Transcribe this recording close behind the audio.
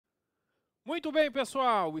Muito bem,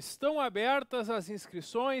 pessoal, estão abertas as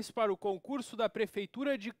inscrições para o concurso da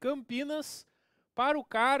Prefeitura de Campinas para o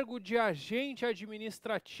cargo de agente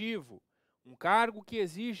administrativo, um cargo que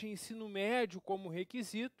exige ensino médio como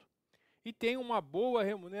requisito e tem uma boa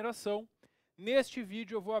remuneração. Neste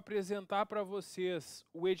vídeo eu vou apresentar para vocês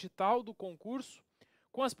o edital do concurso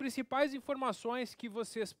com as principais informações que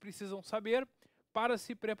vocês precisam saber para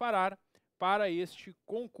se preparar para este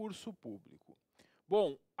concurso público.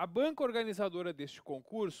 Bom, a banca organizadora deste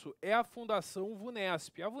concurso é a Fundação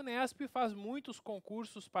VUNESP. A VUNESP faz muitos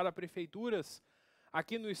concursos para prefeituras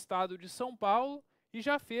aqui no estado de São Paulo e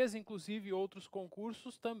já fez, inclusive, outros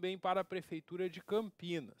concursos também para a Prefeitura de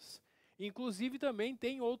Campinas. Inclusive, também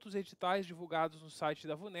tem outros editais divulgados no site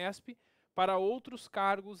da VUNESP para outros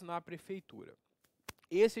cargos na Prefeitura.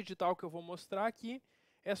 Esse edital que eu vou mostrar aqui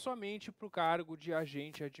é somente para o cargo de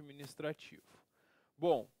agente administrativo.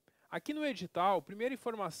 Bom, aqui no edital, primeira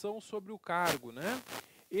informação sobre o cargo, né?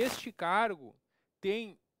 Este cargo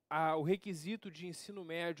tem o requisito de ensino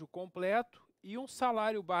médio completo e um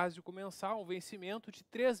salário básico mensal, um vencimento de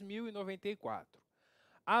R$ 3.094.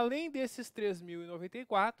 Além desses R$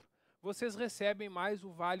 3.094, vocês recebem mais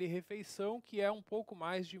o vale-refeição, que é um pouco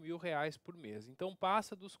mais de R$ 1.000 por mês. Então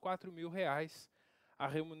passa dos R$ 4.000 a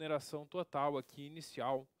remuneração total aqui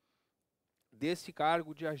inicial desse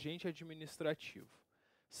cargo de agente administrativo.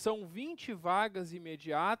 São 20 vagas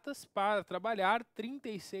imediatas para trabalhar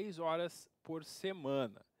 36 horas por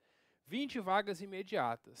semana. 20 vagas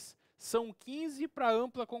imediatas. São 15 para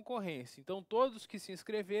ampla concorrência. Então, todos que se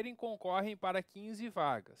inscreverem concorrem para 15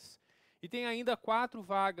 vagas. E tem ainda 4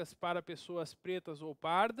 vagas para pessoas pretas ou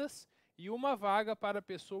pardas e 1 vaga para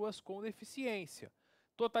pessoas com deficiência,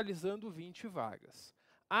 totalizando 20 vagas.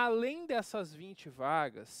 Além dessas 20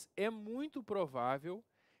 vagas, é muito provável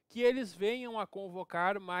que eles venham a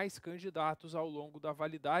convocar mais candidatos ao longo da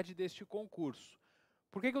validade deste concurso.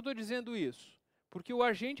 Por que eu estou dizendo isso? Porque o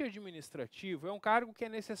agente administrativo é um cargo que é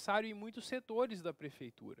necessário em muitos setores da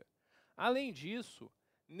prefeitura. Além disso,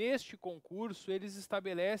 neste concurso, eles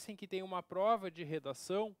estabelecem que tem uma prova de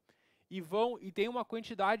redação e tem uma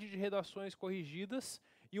quantidade de redações corrigidas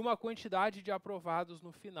e uma quantidade de aprovados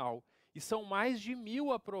no final. E são mais de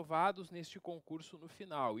 1.000 aprovados neste concurso no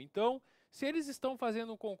final. Então, se eles estão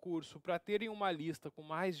fazendo um concurso para terem uma lista com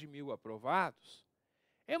mais de 1.000 aprovados,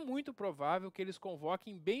 é muito provável que eles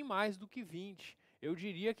convoquem bem mais do que 20. Eu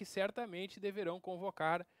diria que certamente deverão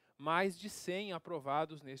convocar mais de 100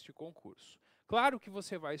 aprovados neste concurso. Claro que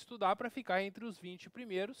você vai estudar para ficar entre os 20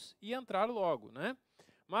 primeiros e entrar logo, né?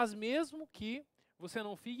 Mas mesmo que você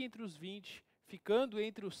não fique entre os 20, ficando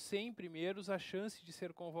entre os 100 primeiros, a chance de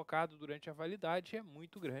ser convocado durante a validade é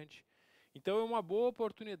muito grande. Então é uma boa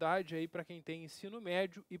oportunidade aí para quem tem ensino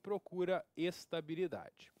médio e procura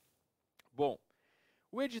estabilidade. Bom,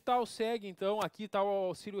 o edital segue então, aqui está o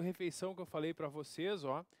auxílio refeição que eu falei para vocês,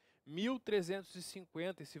 ó,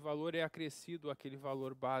 1.350, esse valor é acrescido àquele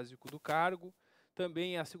valor básico do cargo.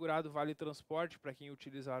 Também é assegurado vale transporte para quem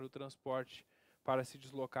utilizar o transporte para se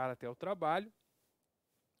deslocar até o trabalho.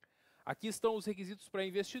 Aqui estão os requisitos para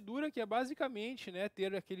investidura, que é basicamente, né,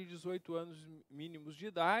 ter aquele 18 anos mínimos de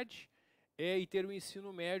idade e ter o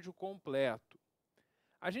ensino médio completo.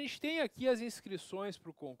 A gente tem aqui as inscrições para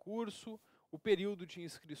o concurso, o período de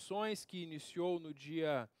inscrições que iniciou no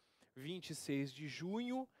dia 26 de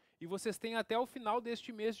junho e vocês têm até o final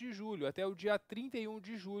deste mês de julho, até o dia 31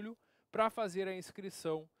 de julho, para fazer a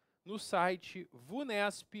inscrição no site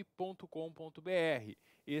vunesp.com.br.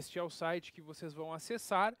 Este é o site que vocês vão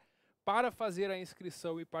acessar para fazer a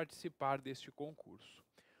inscrição e participar deste concurso.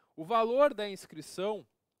 O valor da inscrição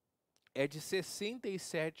é de R$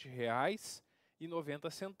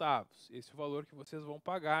 67,90. Esse é o valor que vocês vão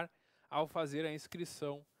pagar ao fazer a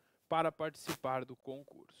inscrição para participar do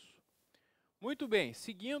concurso. Muito bem,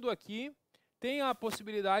 seguindo aqui, tem a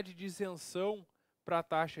possibilidade de isenção para a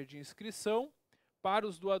taxa de inscrição para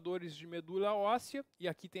os doadores de medula óssea, e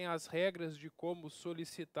aqui tem as regras de como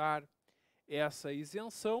solicitar essa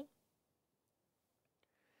isenção.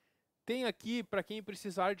 Tem aqui, para quem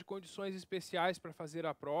precisar de condições especiais para fazer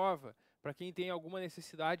a prova, para quem tem alguma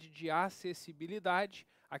necessidade de acessibilidade,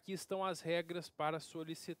 aqui estão as regras para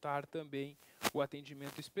solicitar também o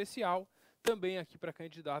atendimento especial. Também aqui para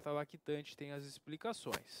candidata lactante tem as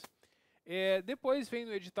explicações. Depois vem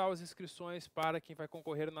no edital as inscrições para quem vai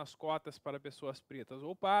concorrer nas cotas para pessoas pretas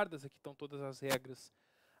ou pardas. Aqui estão todas as regras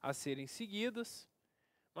a serem seguidas.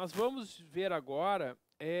 Mas vamos ver agora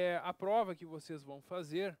a prova que vocês vão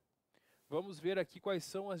fazer. Vamos ver aqui quais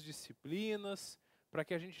são as disciplinas, para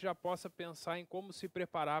que a gente já possa pensar em como se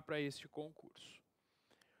preparar para este concurso.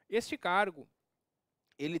 Este cargo,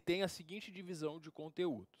 ele tem a seguinte divisão de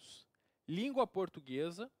conteúdos. Língua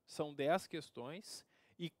portuguesa, são 10 questões,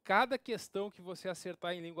 e cada questão que você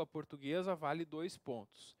acertar em língua portuguesa vale 2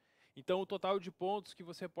 pontos. Então, o total de pontos que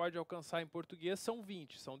você pode alcançar em português são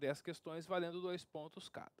 20, são 10 questões valendo 2 pontos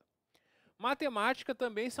cada. Matemática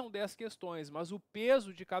também são 10 questões, mas o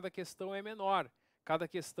peso de cada questão é menor. Cada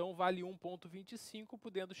questão vale 1,25,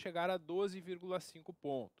 podendo chegar a 12,5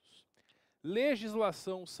 pontos.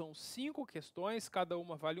 Legislação são 5 questões, cada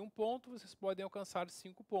uma vale 1 ponto, vocês podem alcançar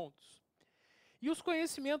 5 pontos. E os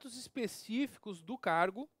conhecimentos específicos do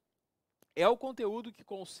cargo é o conteúdo que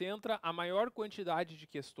concentra a maior quantidade de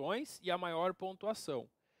questões e a maior pontuação.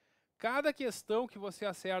 Cada questão que você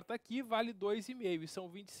acerta aqui vale 2,5 e são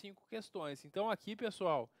 25 questões. Então aqui,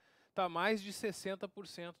 pessoal, está mais de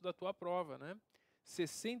 60% da tua prova, né?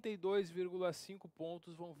 62,5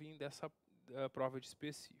 pontos vão vir dessa prova de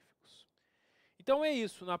específicos. Então é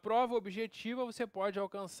isso, na prova objetiva você pode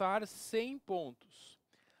alcançar 100 pontos.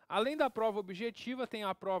 Além da prova objetiva, tem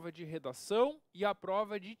a prova de redação e a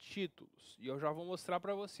prova de títulos. E eu já vou mostrar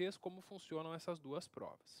para vocês como funcionam essas duas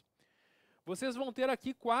provas. Vocês vão ter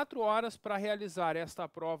aqui 4 horas para realizar esta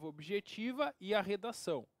prova objetiva e a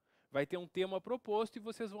redação. Vai ter um tema proposto e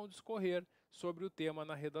vocês vão discorrer sobre o tema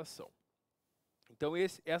na redação. Então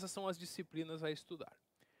essas são as disciplinas a estudar.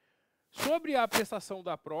 Sobre a prestação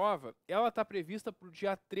da prova, ela está prevista para o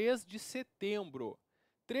dia 3 de setembro.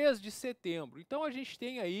 3 de setembro. Então a gente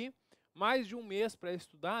tem aí mais de um mês para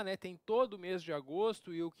estudar, né? Tem todo o mês de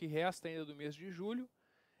agosto e o que resta ainda do mês de julho.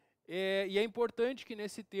 E é importante que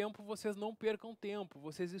nesse tempo vocês não percam tempo,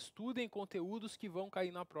 vocês estudem conteúdos que vão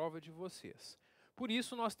cair na prova de vocês. Por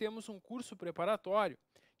isso nós temos um curso preparatório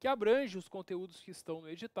que abrange os conteúdos que estão no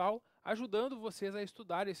edital, ajudando vocês a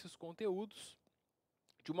estudar esses conteúdos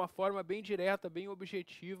de uma forma bem direta, bem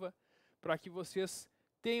objetiva, para que vocês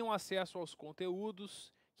tenham acesso aos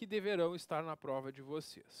conteúdos que deverão estar na prova de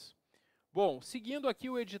vocês. Bom, seguindo aqui,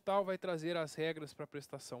 o edital vai trazer as regras para a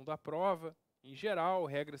prestação da prova, em geral,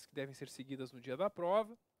 regras que devem ser seguidas no dia da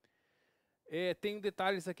prova. Tem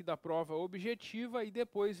detalhes aqui da prova objetiva e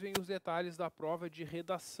depois vem os detalhes da prova de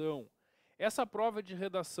redação. Essa prova de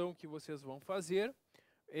redação que vocês vão fazer,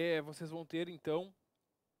 vocês vão ter então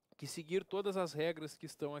que seguir todas as regras que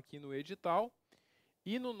estão aqui no edital.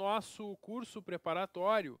 E no nosso curso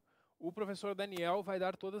preparatório, o professor Daniel vai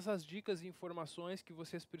dar todas as dicas e informações que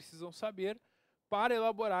vocês precisam saber para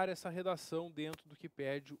elaborar essa redação dentro do que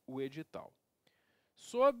pede o edital.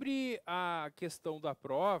 Sobre a questão da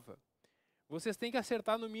prova, vocês têm que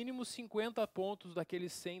acertar no mínimo 50 pontos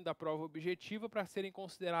daqueles 100 da prova objetiva para serem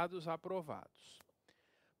considerados aprovados.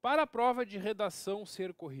 Para a prova de redação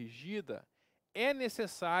ser corrigida, é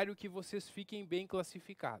necessário que vocês fiquem bem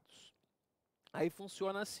classificados. Aí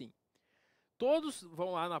funciona assim. Todos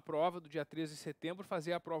vão lá na prova do dia 13 de setembro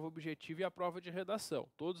fazer a prova objetiva e a prova de redação.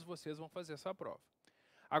 Todos vocês vão fazer essa prova.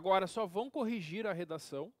 Agora, só vão corrigir a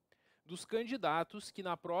redação dos candidatos que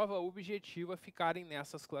na prova objetiva ficarem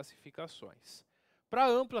nessas classificações. Para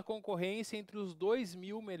ampla concorrência entre os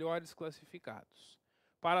 2.000 melhores classificados.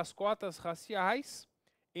 Para as cotas raciais,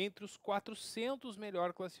 entre os 400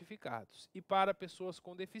 melhor classificados. E para pessoas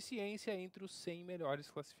com deficiência, entre os 100 melhores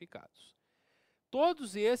classificados.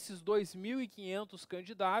 Todos esses 2.500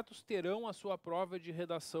 candidatos terão a sua prova de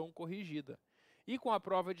redação corrigida. E com a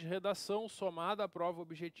prova de redação, somada à prova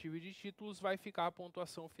objetiva e de títulos, vai ficar a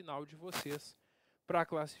pontuação final de vocês para a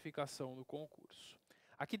classificação no concurso.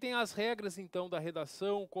 Aqui tem as regras, então, da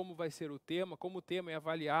redação, como vai ser o tema, como o tema é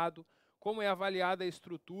avaliado, como é avaliada a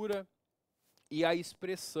estrutura e a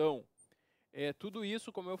expressão. Tudo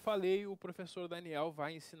isso, como eu falei, o professor Daniel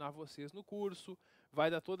vai ensinar vocês no curso, vai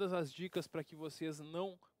dar todas as dicas para que vocês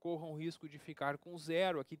não corram o risco de ficar com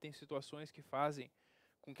 0. Aqui tem situações que fazem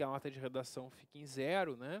com que a nota de redação fique em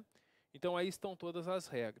 0, né? Então aí estão todas as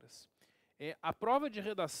regras. A prova de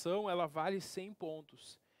redação, ela vale 100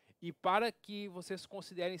 pontos. E para que vocês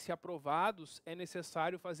considerem-se aprovados, é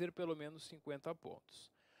necessário fazer pelo menos 50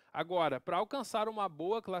 pontos. Agora, para alcançar uma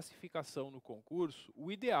boa classificação no concurso,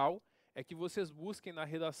 o ideal é que vocês busquem na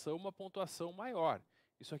redação uma pontuação maior.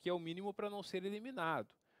 Isso aqui é o mínimo para não ser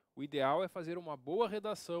eliminado. O ideal é fazer uma boa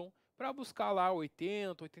redação para buscar lá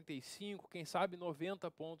 80, 85, quem sabe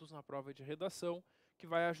 90 pontos na prova de redação, que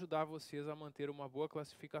vai ajudar vocês a manter uma boa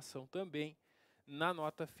classificação também na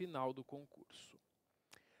nota final do concurso.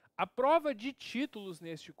 A prova de títulos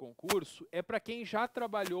neste concurso é para quem já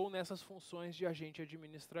trabalhou nessas funções de agente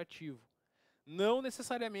administrativo. Não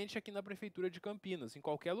necessariamente aqui na Prefeitura de Campinas, em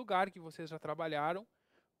qualquer lugar que vocês já trabalharam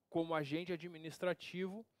como agente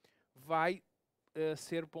administrativo, vai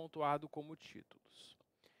ser pontuado como títulos.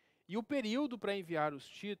 E o período para enviar os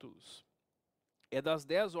títulos é das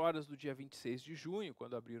 10 horas do dia 26 de junho,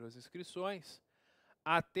 quando abriram as inscrições,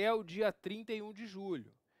 até o dia 31 de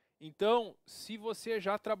julho. Então, se você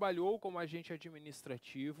já trabalhou como agente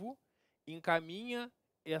administrativo, encaminha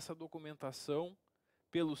essa documentação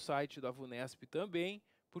pelo site da VUNESP também,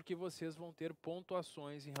 porque vocês vão ter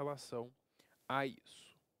pontuações em relação a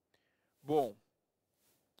isso. Bom,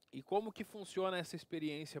 e como que funciona essa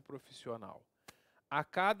experiência profissional? A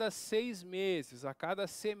cada 6 meses, a cada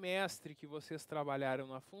semestre que vocês trabalharam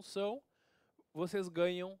na função, vocês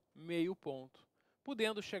ganham meio ponto,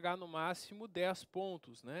 podendo chegar no máximo 10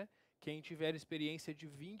 pontos, né? Quem tiver experiência de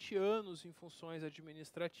 20 anos em funções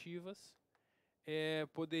administrativas,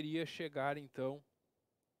 poderia chegar, então,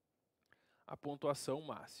 à pontuação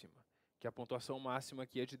máxima. Que a pontuação máxima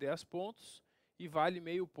aqui é de 10 pontos e vale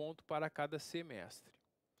meio ponto para cada semestre.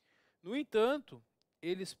 No entanto,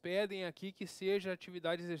 eles pedem aqui que seja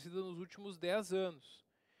atividade exercida nos últimos 10 anos.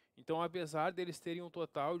 Então, apesar deles terem um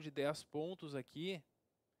total de 10 pontos aqui,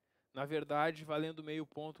 na verdade, valendo meio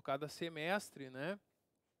ponto cada semestre, né?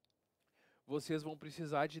 Vocês vão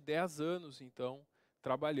precisar de 10 anos, então,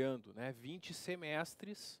 trabalhando, né? 20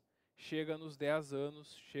 semestres, chega nos 10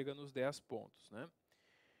 anos, chega nos 10 pontos, né?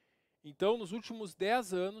 Então, nos últimos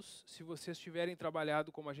 10 anos, se vocês tiverem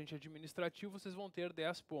trabalhado como agente administrativo, vocês vão ter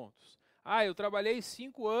 10 pontos. Ah, eu trabalhei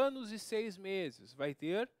 5 anos e 6 meses, vai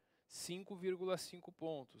ter 5,5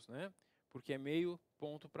 pontos, né? Porque é meio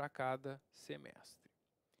ponto para cada semestre.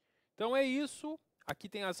 Então é isso. Aqui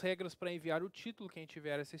tem as regras para enviar o título, quem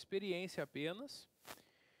tiver essa experiência apenas.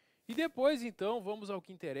 E depois, então, vamos ao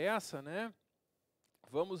que interessa, né?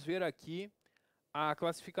 Vamos ver aqui a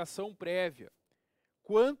classificação prévia.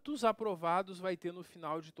 Quantos aprovados vai ter no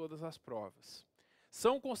final de todas as provas?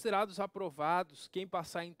 São considerados aprovados quem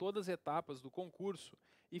passar em todas as etapas do concurso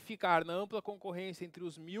e ficar na ampla concorrência entre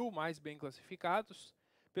os 1.000 mais bem classificados,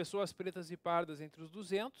 pessoas pretas e pardas entre os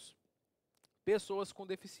 200, pessoas com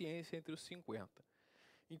deficiência entre os 50.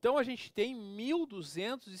 Então, a gente tem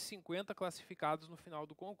 1.250 classificados no final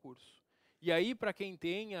do concurso. E aí, para quem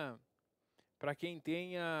tenha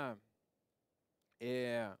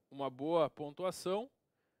uma boa pontuação,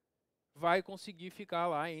 vai conseguir ficar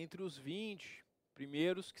lá entre os 20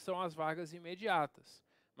 primeiros, que são as vagas imediatas.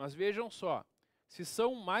 Mas vejam só, se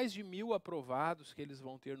são mais de 1.000 aprovados que eles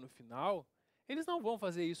vão ter no final, eles não vão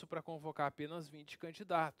fazer isso para convocar apenas 20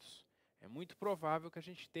 candidatos. É muito provável que a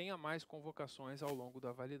gente tenha mais convocações ao longo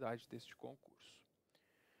da validade deste concurso.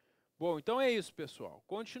 Bom, então é isso, pessoal.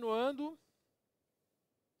 Continuando,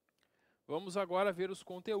 vamos agora ver os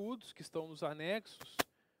conteúdos que estão nos anexos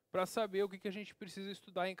para saber o que a gente precisa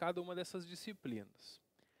estudar em cada uma dessas disciplinas.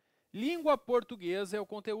 Língua portuguesa é o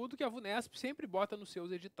conteúdo que a VUNESP sempre bota nos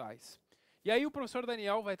seus editais. E aí o professor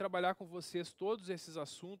Daniel vai trabalhar com vocês todos esses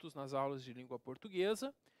assuntos nas aulas de língua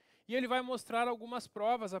portuguesa, e ele vai mostrar algumas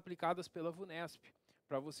provas aplicadas pela VUNESP,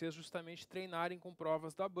 para vocês justamente treinarem com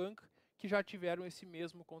provas da banca que já tiveram esse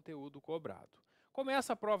mesmo conteúdo cobrado.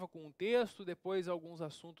 Começa a prova com um texto, depois alguns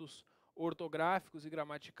assuntos ortográficos e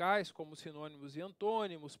gramaticais, como sinônimos e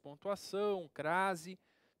antônimos, pontuação, crase,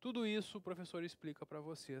 tudo isso o professor explica para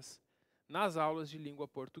vocês nas aulas de língua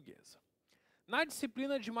portuguesa. Na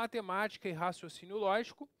disciplina de matemática e raciocínio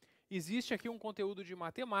lógico, existe aqui um conteúdo de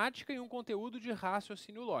matemática e um conteúdo de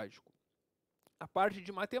raciocínio lógico. A parte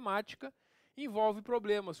de matemática envolve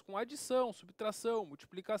problemas com adição, subtração,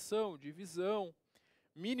 multiplicação, divisão,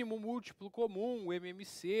 mínimo múltiplo comum, o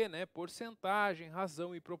MMC, né, porcentagem,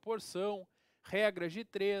 razão e proporção, regras de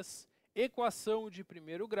 3, equação de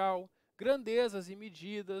primeiro grau, grandezas e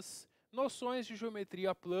medidas, noções de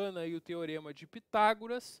geometria plana e o teorema de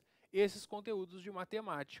Pitágoras, esses conteúdos de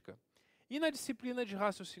matemática. E na disciplina de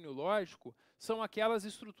raciocínio lógico, são aquelas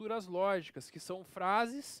estruturas lógicas, que são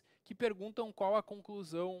frases que perguntam qual a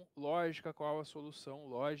conclusão lógica, qual a solução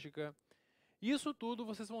lógica. Isso tudo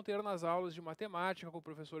vocês vão ter nas aulas de matemática com o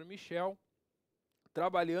professor Michel,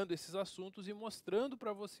 trabalhando esses assuntos e mostrando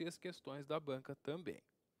para vocês questões da banca também.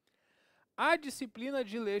 A disciplina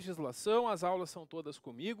de legislação, as aulas são todas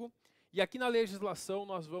comigo, e aqui na legislação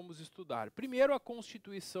nós vamos estudar primeiro a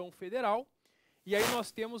Constituição Federal, e aí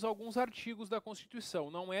nós temos alguns artigos da Constituição,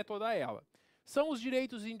 não é toda ela. São os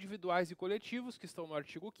direitos individuais e coletivos, que estão no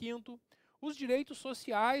artigo 5º, os direitos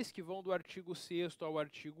sociais, que vão do artigo 6º ao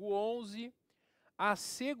artigo 11º, a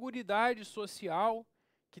Seguridade Social,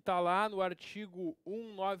 que está lá no artigo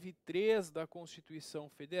 193 da Constituição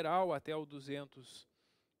Federal, até o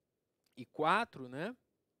 204, né?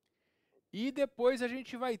 E depois a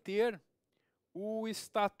gente vai ter o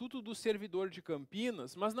Estatuto do Servidor de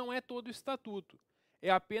Campinas, mas não é todo o estatuto. É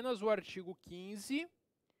apenas o artigo 15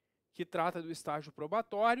 que trata do estágio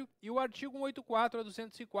probatório, e o artigo 184 a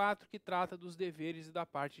 204, que trata dos deveres e da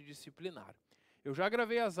parte disciplinar. Eu já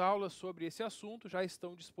gravei as aulas sobre esse assunto, já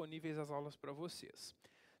estão disponíveis as aulas para vocês.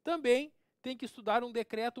 Também tem que estudar um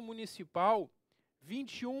decreto municipal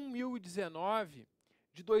 21.019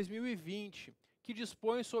 de 2020, que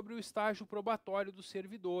dispõe sobre o estágio probatório dos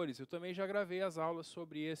servidores. Eu também já gravei as aulas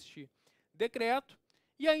sobre este decreto,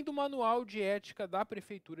 e ainda o manual de ética da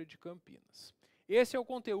Prefeitura de Campinas. Esse é o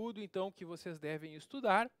conteúdo, então, que vocês devem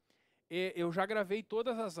estudar. Eu já gravei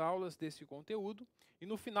todas as aulas desse conteúdo, e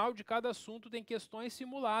no final de cada assunto tem questões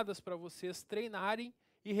simuladas para vocês treinarem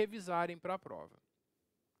e revisarem para a prova.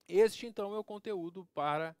 Este, então, é o conteúdo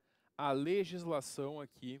para a legislação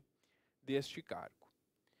aqui deste cargo.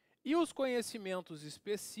 E os conhecimentos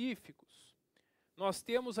específicos, nós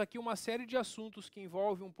temos aqui uma série de assuntos que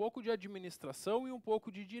envolvem um pouco de administração e um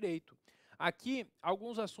pouco de direito. Aqui,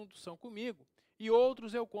 alguns assuntos são comigo e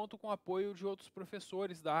outros eu conto com o apoio de outros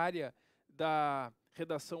professores da área da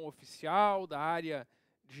redação oficial, da área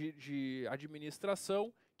de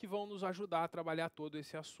administração, que vão nos ajudar a trabalhar todo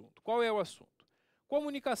esse assunto. Qual é o assunto?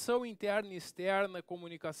 Comunicação interna e externa,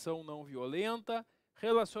 comunicação não violenta,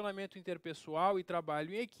 relacionamento interpessoal e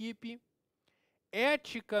trabalho em equipe,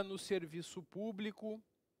 ética no serviço público,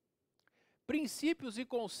 princípios e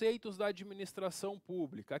conceitos da administração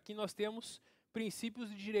pública. Aqui nós temos princípios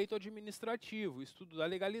de direito administrativo, estudo da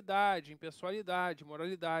legalidade, impessoalidade,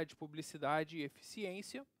 moralidade, publicidade e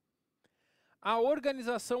eficiência. A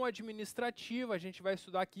organização administrativa, a gente vai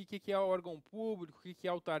estudar aqui o que é órgão público, o que é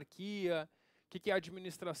autarquia, o que é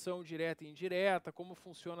administração direta e indireta, como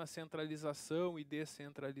funciona a centralização e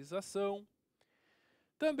descentralização.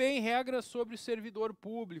 Também regras sobre o servidor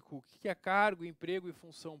público, o que é cargo, emprego e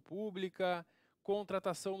função pública,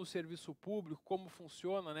 contratação no serviço público, como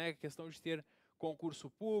funciona, né, a questão de ter concurso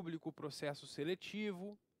público, processo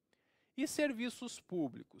seletivo. E serviços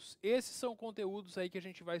públicos. Esses são conteúdos aí que a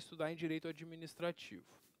gente vai estudar em direito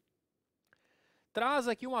administrativo. Traz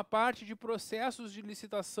aqui uma parte de processos de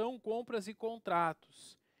licitação, compras e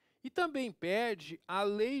contratos. E também pede a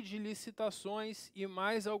lei de licitações e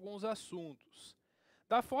mais alguns assuntos.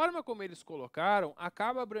 Da forma como eles colocaram,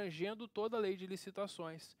 acaba abrangendo toda a lei de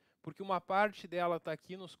licitações, porque uma parte dela está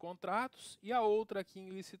aqui nos contratos e a outra aqui em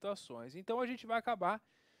licitações. Então a gente vai acabar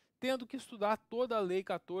tendo que estudar toda a lei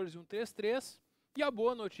 14.133, e a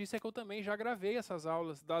boa notícia é que eu também já gravei essas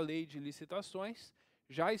aulas da lei de licitações,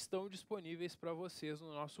 já estão disponíveis para vocês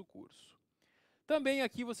no nosso curso. Também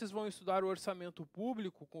aqui vocês vão estudar o orçamento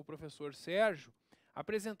público com o professor Sérgio,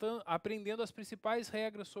 aprendendo as principais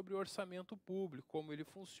regras sobre o orçamento público, como ele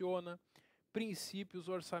funciona, princípios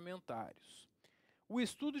orçamentários. O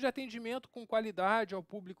estudo de atendimento com qualidade ao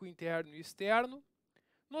público interno e externo,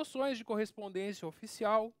 noções de correspondência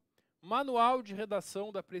oficial, manual de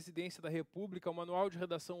redação da Presidência da República, o manual de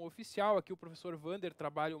redação oficial, aqui o professor Vander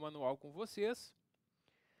trabalha o manual com vocês.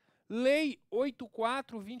 Lei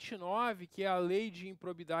 8429, que é a lei de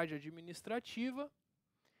improbidade administrativa,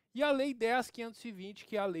 e a Lei 10.520,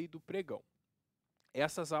 que é a lei do pregão.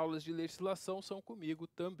 Essas aulas de legislação são comigo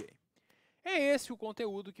também. É esse o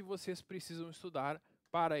conteúdo que vocês precisam estudar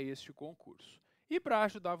para este concurso. E para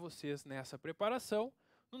ajudar vocês nessa preparação,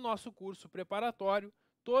 no nosso curso preparatório,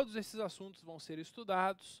 todos esses assuntos vão ser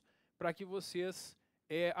estudados para que vocês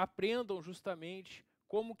aprendam justamente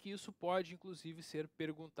como que isso pode, inclusive, ser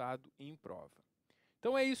perguntado em prova.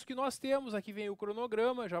 Então é isso que nós temos. Aqui vem o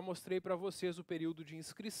cronograma, já mostrei para vocês o período de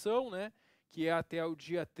inscrição, né, que é até o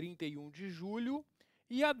dia 31 de julho,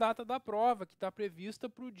 e a data da prova, que está prevista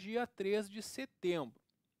para o dia 3 de setembro.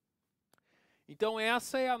 Então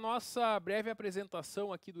essa é a nossa breve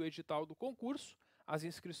apresentação aqui do edital do concurso. As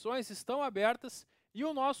inscrições estão abertas e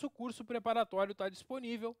o nosso curso preparatório está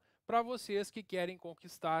disponível para vocês que querem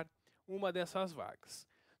conquistar uma dessas vagas.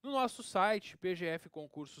 No nosso site,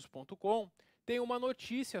 pgfconcursos.com, tem uma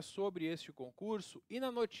notícia sobre este concurso e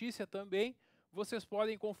na notícia também vocês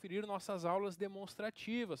podem conferir nossas aulas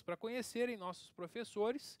demonstrativas para conhecerem nossos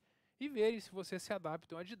professores e verem se vocês se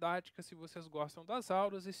adaptam à didática, se vocês gostam das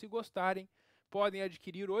aulas e se gostarem, podem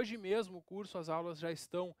adquirir hoje mesmo o curso. As aulas já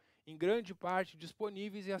estão em grande parte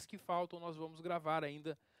disponíveis e as que faltam nós vamos gravar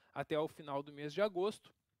ainda até o final do mês de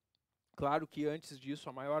agosto. Claro que antes disso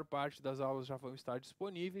a maior parte das aulas já vão estar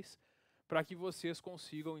disponíveis para que vocês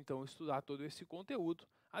consigam então estudar todo esse conteúdo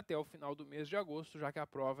até o final do mês de agosto, já que a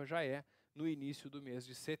prova já é no início do mês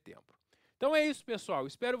de setembro. Então é isso, pessoal.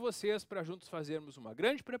 Espero vocês para juntos fazermos uma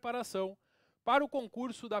grande preparação para o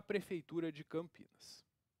concurso da Prefeitura de Campinas.